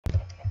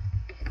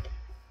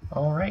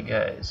Alright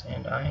guys,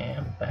 and I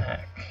am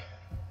back.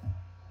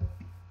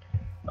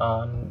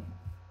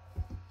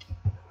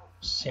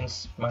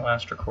 Since my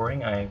last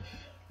recording, I've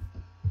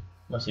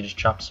mostly just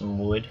chopped some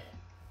wood.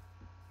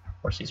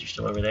 Horses are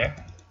still over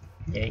there.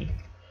 Yay.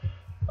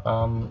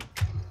 I've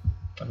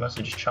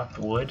mostly just chopped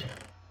wood.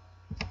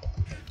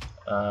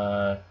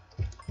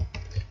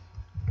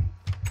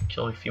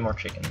 Killed a few more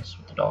chickens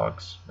with the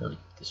dogs. Really,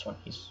 this one,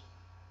 he's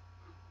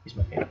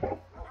my favorite.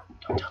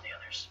 Don't tell the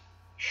others.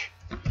 Shh.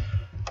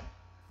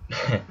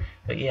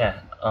 But yeah,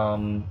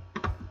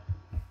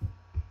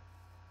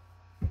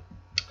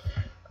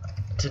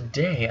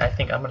 today I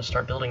think I'm going to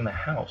start building the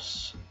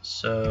house.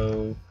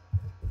 So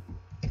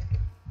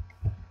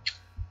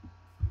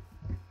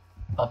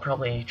I'll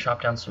probably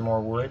chop down some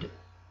more wood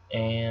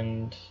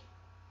and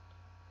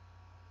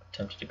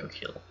attempt to go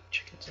kill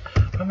chickens.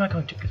 But I'm not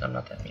going to because I'm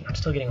not that mean. I'm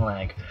still getting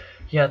lag.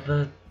 Yeah,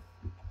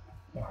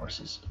 more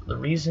horses. The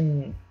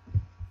reason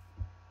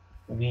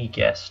we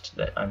guessed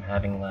that I'm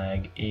having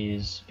lag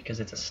is because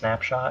it's a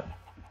snapshot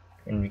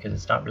and because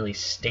it's not really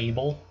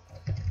stable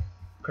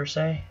per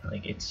se.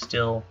 Like, it's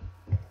still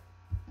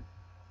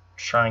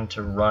trying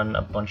to run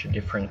a bunch of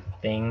different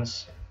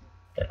things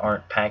that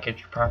aren't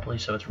packaged properly,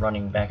 so it's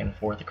running back and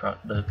forth across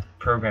the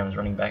program is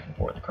running back and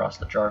forth across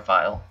the jar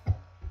file,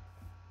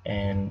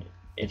 and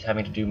it's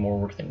having to do more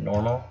work than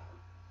normal.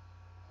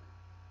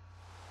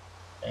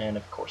 And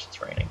of course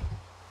it's raining.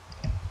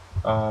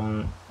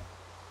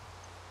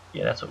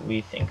 Yeah, that's what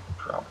we think the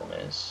problem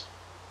is.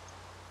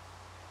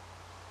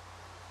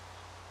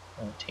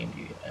 Oh, team, do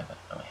you have it?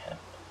 No, I haven't.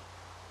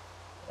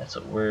 That's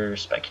what we're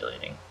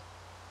speculating.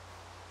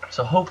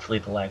 So hopefully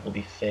the lag will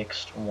be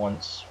fixed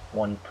once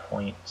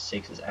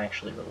 1.6 is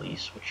actually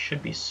released, which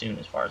should be soon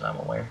as far as I'm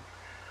aware.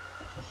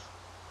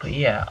 But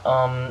yeah,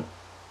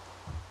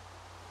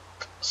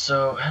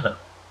 so hello,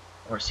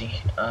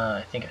 horsey.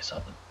 I think I saw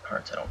the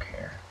parts, I don't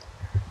care.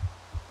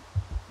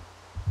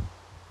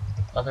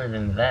 Other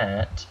than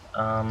that,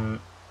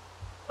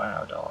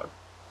 wow, dog.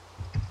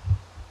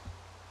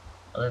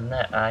 Other than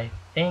that, I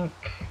think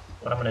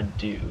what I'm gonna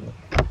do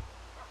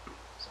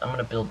is I'm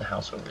gonna build the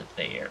house over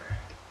there.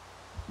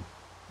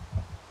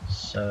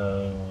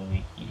 So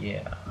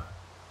yeah,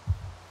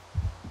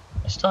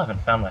 I still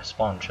haven't found my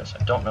spawn chest.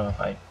 I don't know if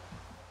I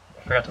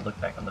forgot to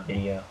look back on the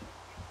video,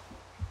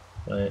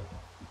 but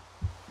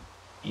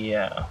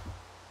yeah,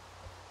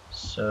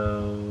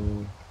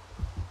 so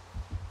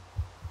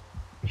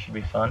it should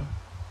be fun.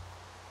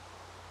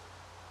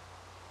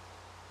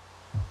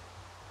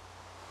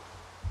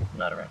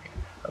 Not around here.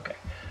 Okay.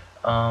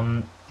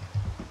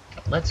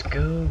 Let's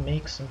go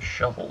make some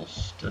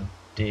shovels to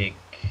dig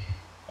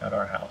out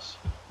our house,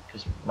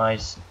 because my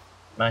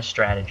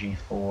strategy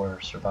for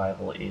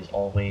survival is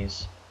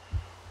always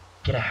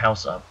get a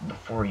house up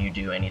before you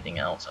do anything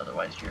else.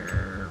 Otherwise,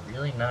 you're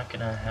really not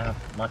gonna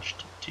have much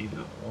to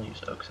do. We'll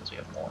use oak since we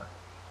have more.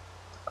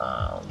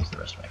 I'll use the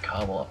rest of my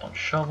cobble up on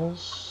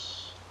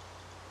shovels.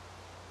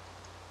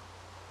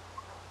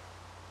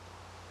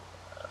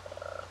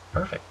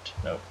 Perfect.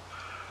 Nope.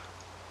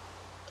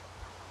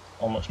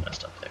 Almost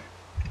messed up there.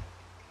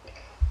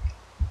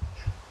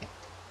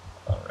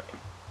 Alright.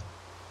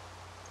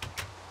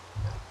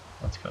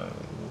 Let's go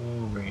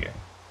over here.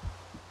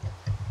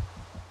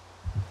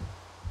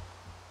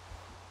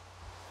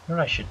 You know what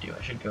I should do?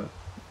 I should go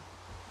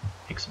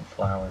pick some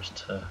flowers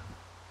so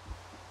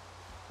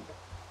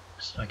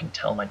I can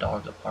tell my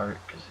dogs apart,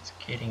 because it's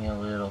getting a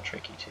little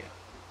tricky too.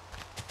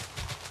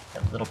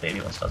 And little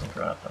baby ones doesn't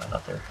grow up, but I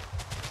thought their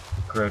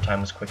grow time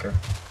was quicker.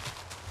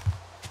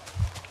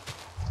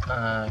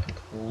 I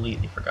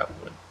completely forgot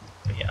wood.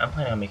 But yeah, I'm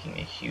planning on making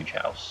a huge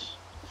house,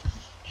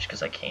 just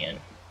because I can.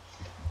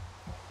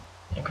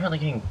 I'm currently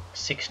getting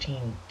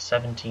 16,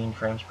 17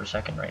 frames per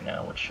second right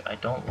now, which I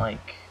don't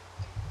like.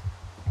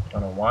 I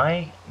don't know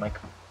why. I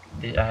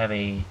have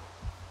a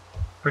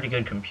pretty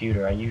good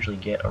computer. I usually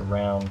get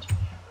around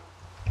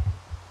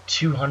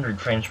 200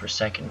 frames per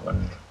second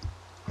when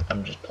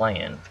I'm just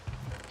playing.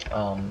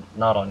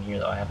 Not on here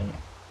though. I haven't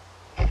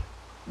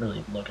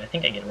really looked. I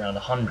think I get around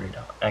 100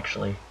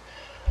 actually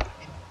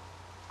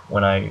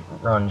when I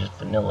run just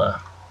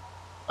vanilla.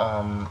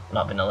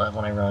 Not vanilla,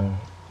 when I run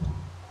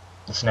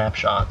the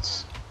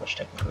snapshots, which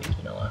technically is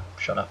vanilla.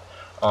 Shut up.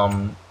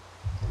 I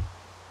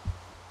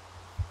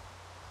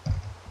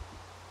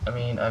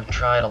mean, I've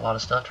tried a lot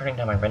of stuff. Turning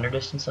down my render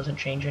distance doesn't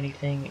change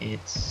anything.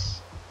 It's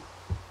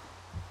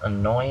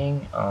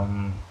annoying.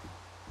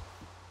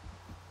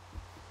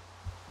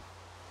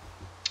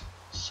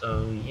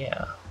 So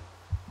yeah.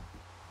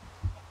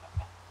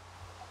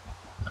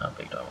 How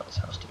big do I want this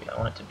house to be? I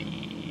want it to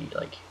be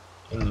like,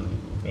 ooh,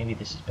 maybe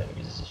this is better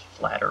because this is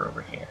flatter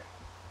over here.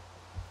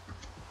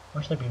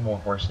 Why should there be more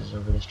horses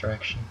over this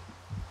direction?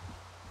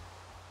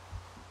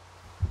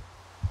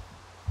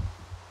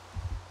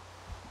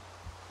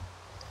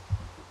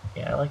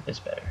 Yeah, I like this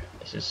better.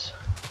 This is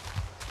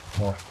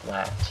more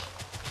flat.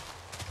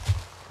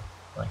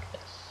 Like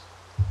this.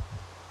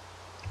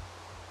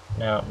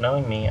 Now,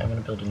 knowing me, I'm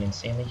going to build an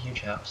insanely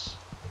huge house.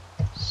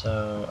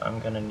 So I'm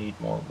going to need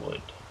more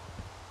wood.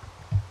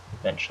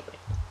 Eventually.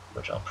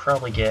 which I'll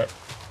probably get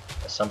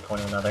at some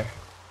point or another.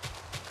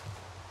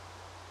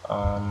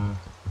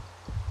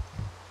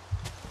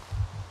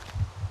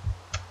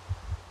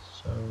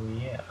 So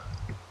yeah.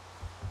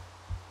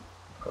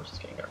 Of course it's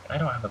getting dark. I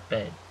don't have a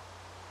bed.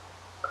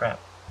 Crap.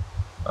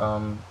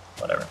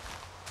 Whatever.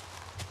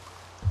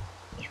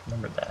 Just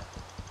remembered that.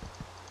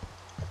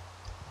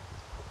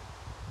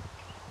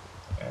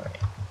 Alright.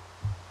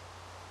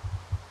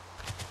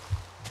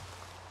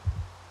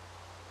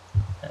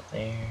 That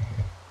there.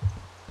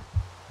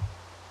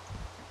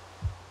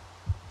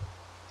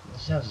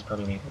 This house is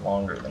probably going to be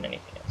longer than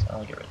anything else.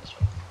 I'll get rid of this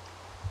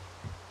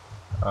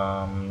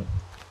one.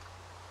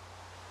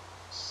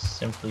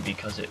 Simply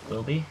because it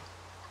will be.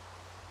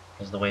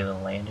 Because the way the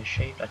land is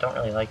shaped. I don't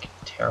really like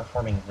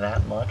terraforming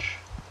that much.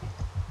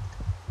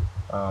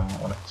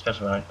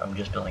 Especially when I'm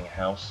just building a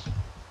house.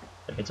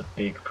 If it's a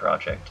big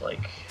project,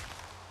 like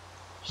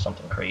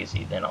something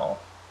crazy, then I'll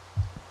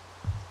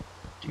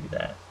do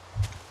that.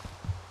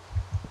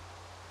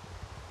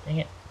 Dang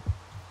it.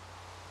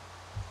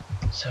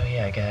 So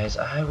yeah, guys,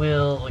 I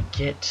will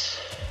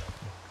get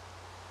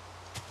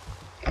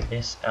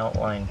this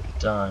outline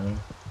done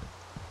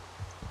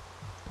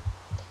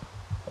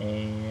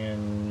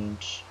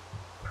and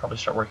probably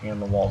start working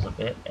on the walls a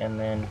bit, and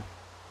then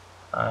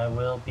I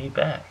will be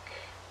back.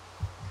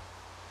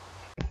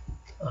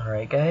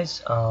 Alright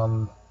guys,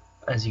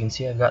 as you can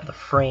see, I've got the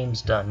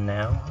frames done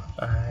now.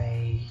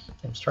 I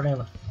am starting on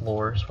the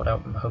floors. What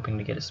I'm hoping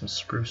to get is some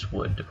spruce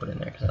wood to put in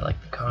there because I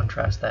like the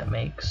contrast that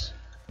makes.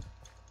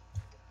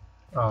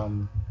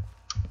 Yeah,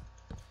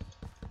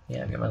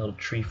 I've got my little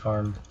tree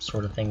farm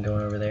sort of thing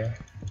going over there.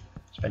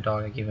 It's my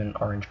dog. I gave him an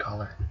orange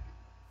collar.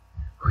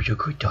 Oh, you're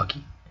good,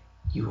 doggy.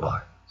 You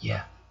are.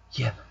 Yeah,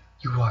 yeah,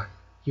 you are.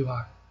 You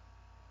are.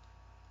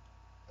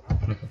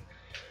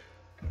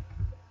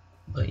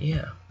 But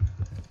yeah.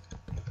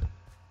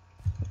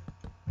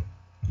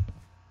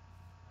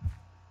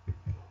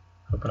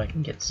 Hoping I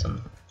can get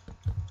some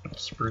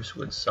spruce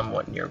wood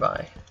somewhat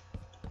nearby.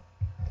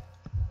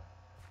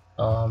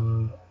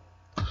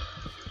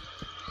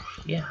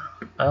 Yeah,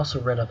 I also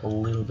read up a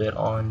little bit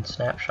on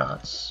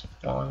snapshots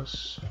while I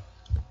was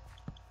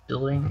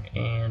building,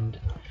 and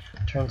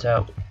it turns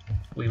out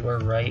we were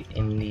right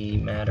in the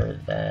matter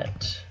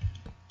that,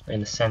 or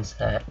in the sense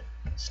that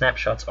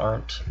snapshots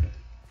aren't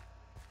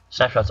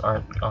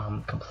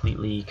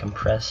completely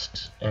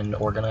compressed and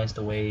organized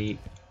the way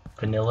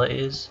vanilla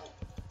is.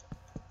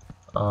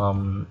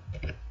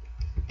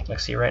 Like,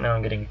 see, right now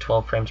I'm getting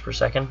 12 frames per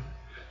second.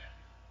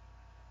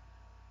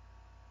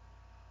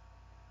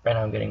 Right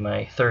now I'm getting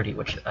my 30,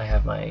 which I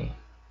have my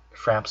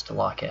fraps to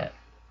lock at.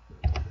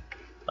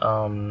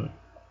 And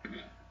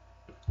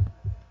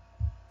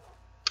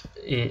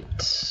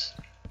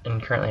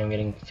currently I'm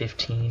getting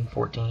 15,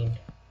 14,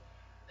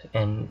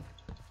 and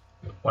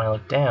when I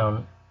look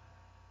down,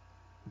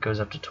 it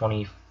goes up to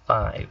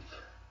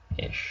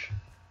 25-ish.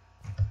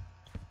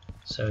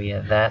 So yeah,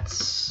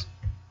 that's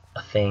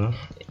a thing.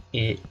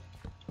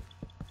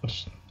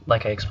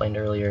 Like I explained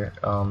earlier,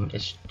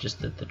 it's just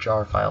that the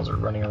jar files are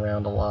running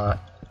around a lot,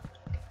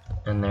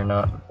 and they're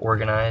not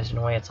organized in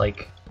a way. It's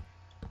like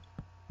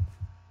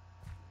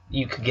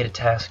you could get a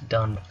task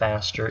done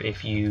faster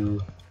if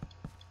you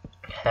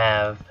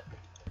have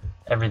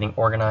everything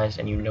organized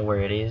and you know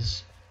where it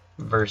is,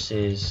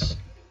 versus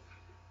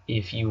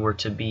if you were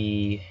to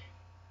be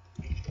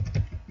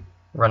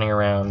running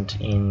around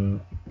in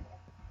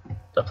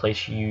a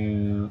place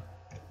you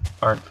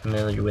aren't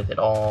familiar with at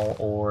all,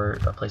 or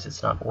a place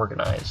that's not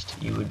organized.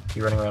 You would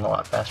be running around a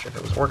lot faster if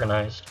it was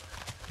organized,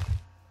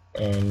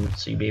 and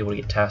so you'd be able to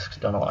get tasks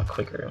done a lot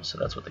quicker. So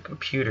that's what the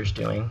computer's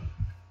doing.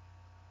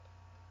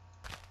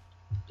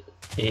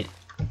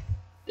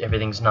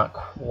 Everything's not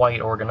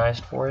quite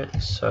organized for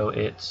it, so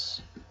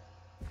it's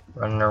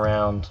running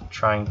around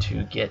trying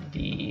to get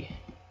the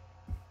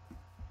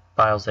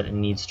files that it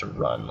needs to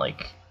run.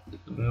 Like,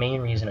 the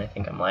main reason I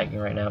think I'm lagging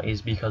right now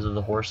is because of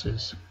the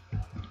horses.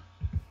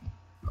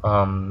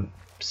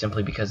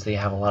 Simply because they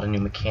have a lot of new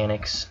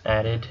mechanics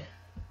added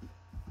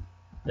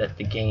that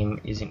the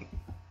game isn't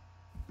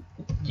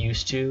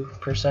used to,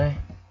 per se.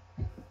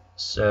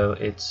 So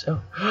it's...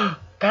 oh,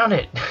 found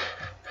it!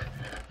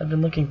 I've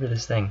been looking for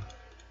this thing.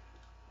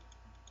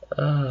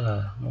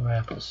 More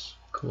apples.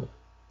 Cool.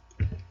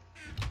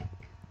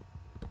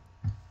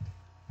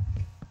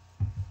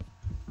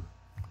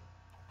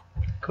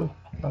 Cool.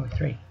 Only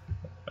 3.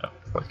 Oh,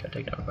 fourth got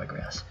taken over by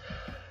grass.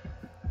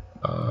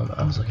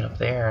 I was looking up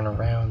there and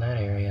around that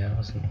area. I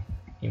wasn't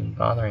even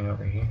bothering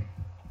over here.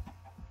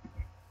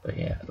 But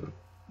yeah,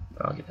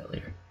 I'll get that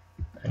later.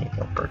 I need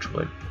more birch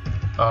wood.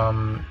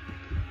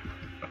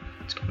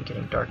 It's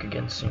getting dark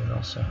again soon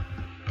also.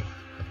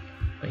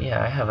 But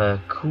yeah, I have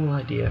a cool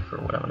idea for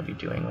what I'm going to be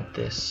doing with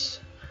this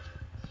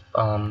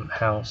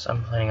house.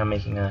 I'm planning on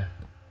making a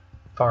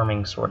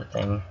farming sort of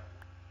thing.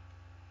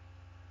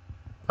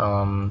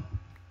 I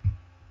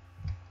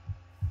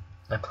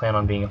plan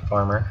on being a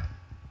farmer.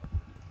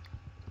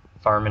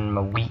 Farming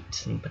my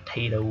wheat and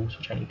potatoes,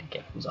 which I need to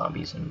get from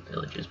zombies and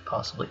villages,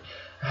 possibly.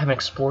 I haven't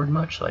explored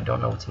much, so I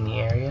don't know what's in the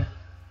area.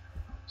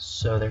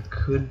 So there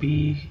could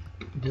be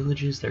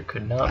villages, there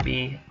could not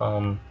be.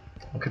 There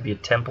could be a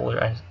temple.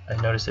 I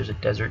noticed there's a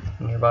desert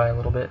nearby a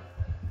little bit.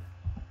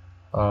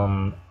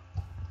 So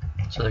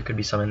there could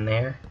be some in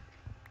there.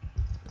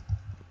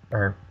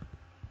 Or,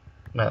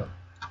 no,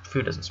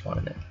 food doesn't spawn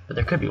in there. But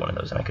there could be one of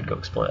those, and I could go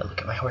explore it. Look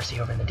at my horsey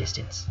over in the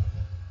distance.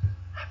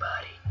 Hi,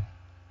 buddy.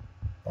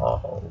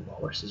 All the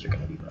horses are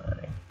going to be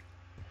mine.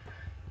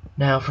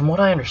 Now, from what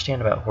I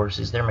understand about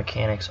horses, their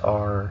mechanics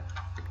are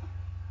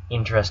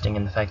interesting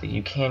in the fact that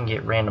you can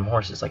get random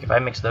horses. Like, if I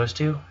mix those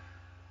two,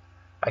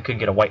 I could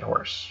get a white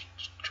horse,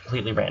 just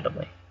completely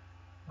randomly.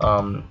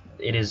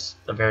 It is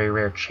a very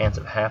rare chance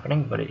of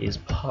happening, but it is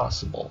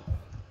possible.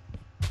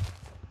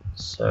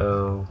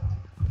 So,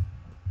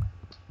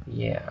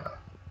 yeah.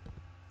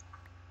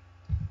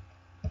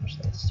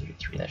 That's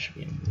 33. That should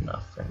be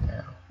enough for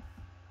now.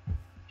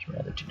 Here's my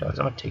other 2 dogs.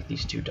 I'm gonna take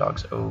these 2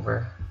 dogs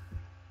over.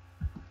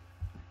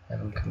 Have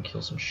them come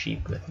kill some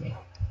sheep with me.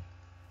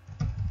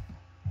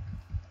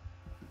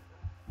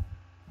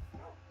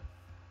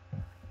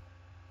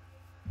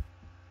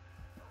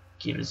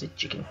 Give us a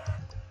chicken.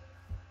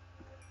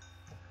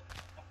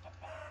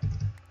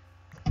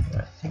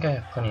 I think I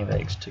have plenty of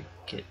eggs to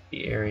get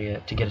the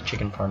area to get a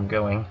chicken farm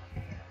going,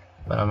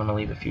 but I'm gonna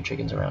leave a few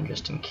chickens around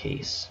just in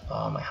case.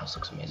 Oh, my house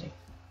looks amazing.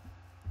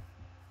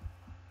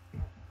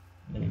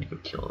 I need to go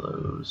kill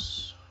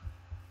those.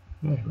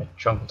 There's my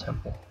jungle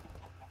temple.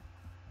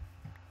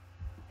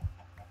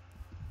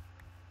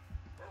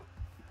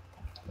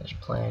 There's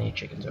plenty of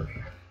chickens over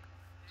here.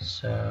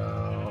 So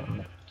I'm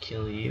gonna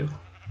kill you.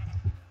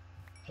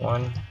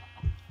 1,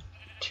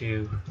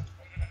 2,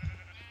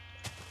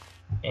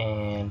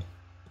 and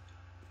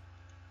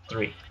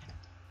 3.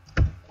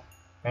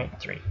 Right,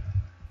 3.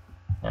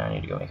 Now I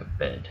need to go make a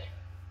bed.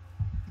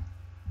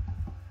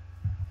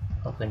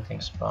 Hopefully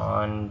things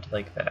spawned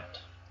like that.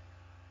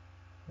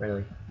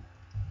 Really?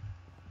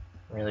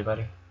 Really,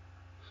 buddy?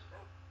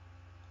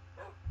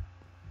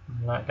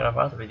 I'm not gonna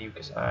bother with you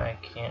because I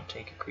can't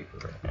take a creeper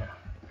right now.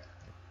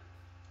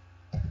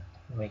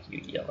 I'll make you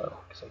yellow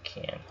because I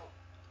can.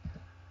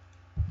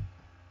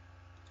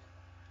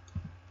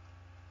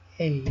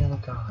 Hey, yellow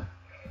god.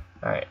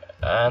 Alright,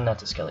 and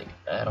that's a skelly.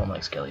 I don't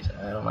like skellies.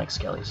 I don't like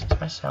skellies. Is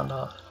my sound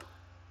off?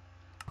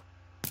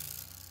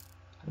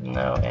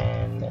 No,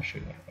 and they're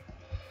shooting at me.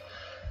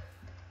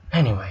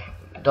 Anyway,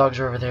 dogs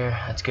are over there.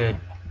 That's good.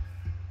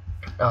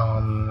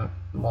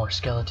 More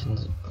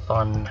skeletons.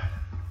 Fun.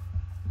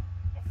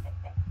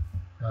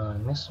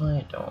 This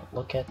way, don't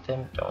look at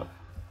them. Don't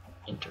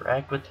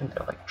interact with them.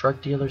 They're like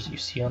drug dealers you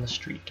see on the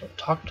street. Don't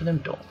talk to them.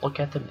 Don't look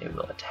at them. They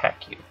will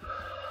attack you.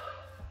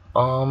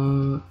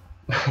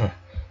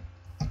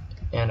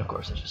 And of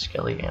course there's a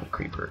skelly and a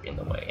creeper in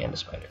the way, and a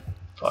spider.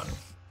 Fun.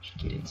 Just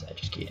get inside,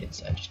 just get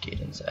inside, just get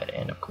inside.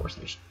 And of course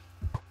there's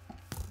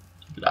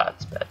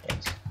lots of bad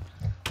things.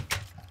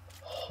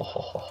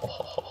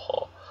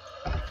 Oh,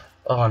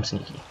 I'm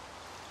sneaky.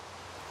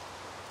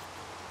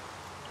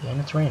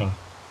 And it's raining.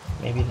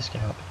 Maybe this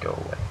can help it go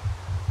away.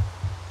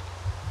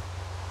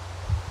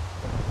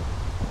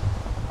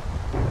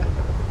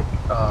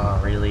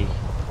 Oh, really?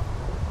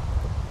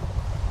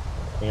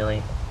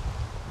 Really?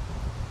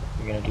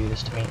 You're gonna do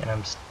this to me, and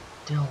I'm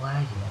still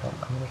lagging. I'm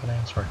gonna make an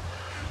answer.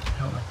 I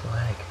don't like the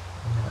lag.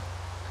 I'm not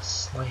the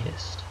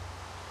slightest.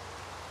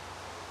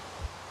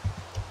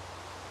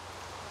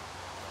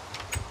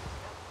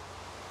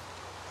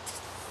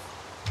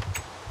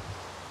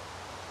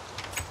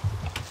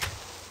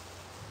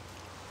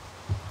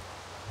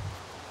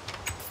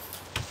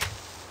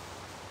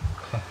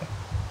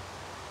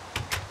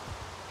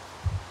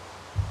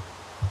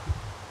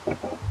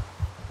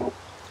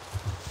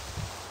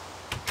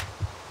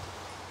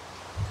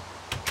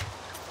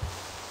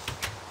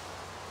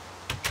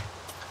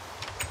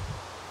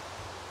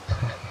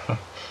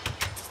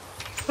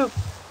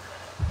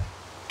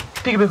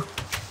 Peekaboo!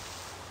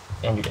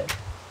 And you're dead.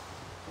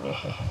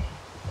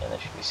 And there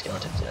should be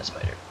skeletons and a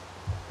spider.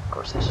 Of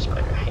course there's a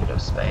spider. I hate a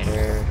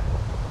spider.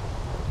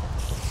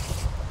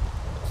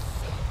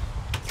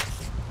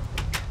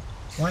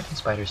 Why can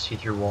spiders see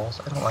through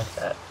walls? I don't like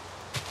that.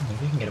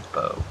 Maybe I can get a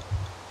bow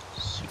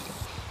soon.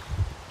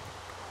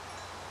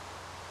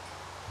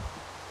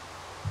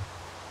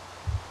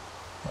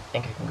 I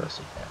think I can go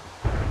sleep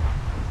now.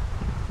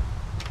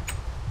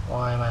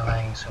 Why am I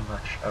lagging so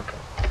much? Okay.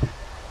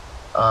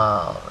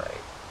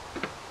 Alright.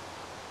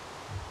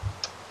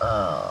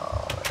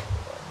 Alright.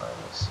 Let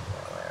me see.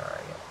 Where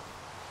are you?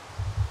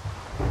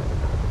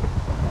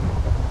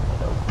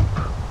 Nope.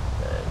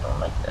 I don't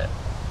like that.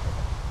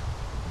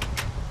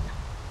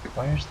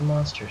 Where's the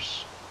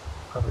monsters?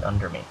 Probably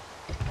under me.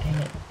 Dang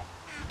it.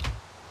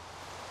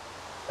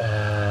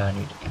 I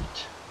need to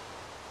eat.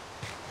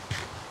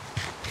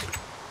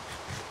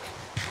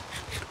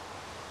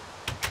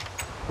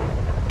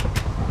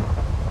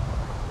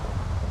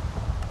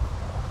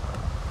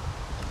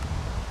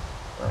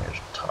 Let me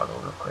just toggle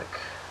real quick.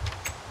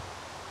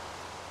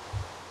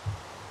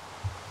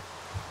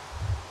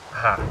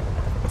 Aha.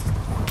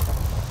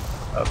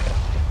 Okay.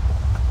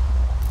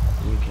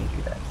 You can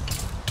do that.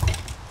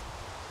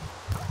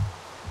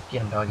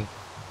 Get him, doggy.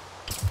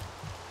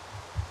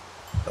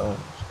 Boom.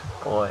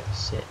 Good boy.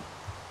 Sit.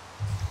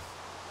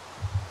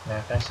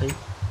 Now can I sleep?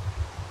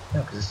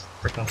 No, because there's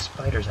freaking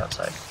spiders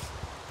outside.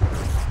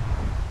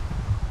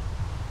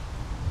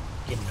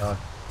 Get him, dog.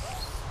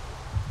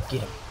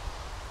 Get him.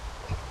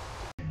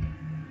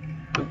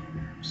 Oop.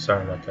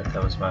 Sorry about that.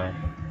 That was my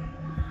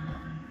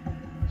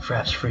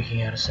Fraps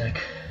freaking out a sec.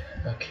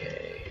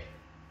 Okay.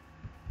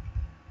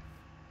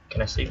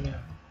 Can I sleep now?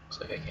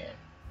 Looks like I can.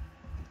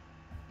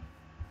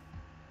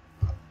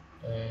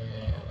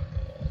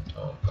 And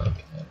don't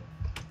like them.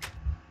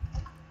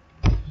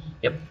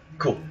 Yep,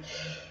 cool.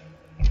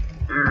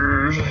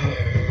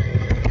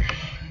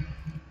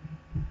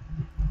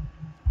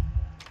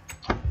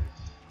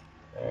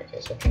 Okay,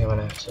 so I think I'm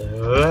gonna have to.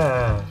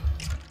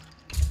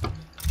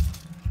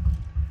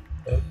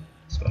 Oh,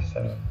 it's my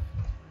phone.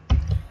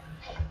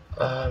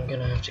 I'm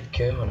gonna have to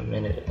go in a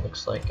minute, it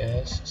looks like,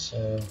 guys.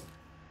 So,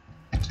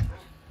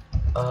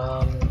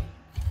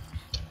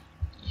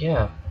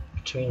 yeah,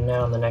 between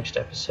now and the next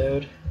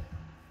episode,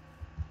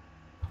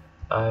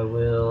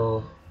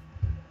 I'll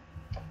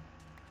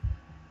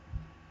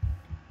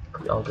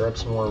grab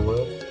some more wood,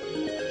 and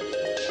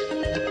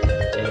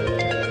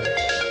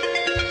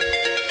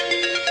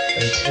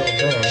until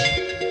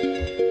then,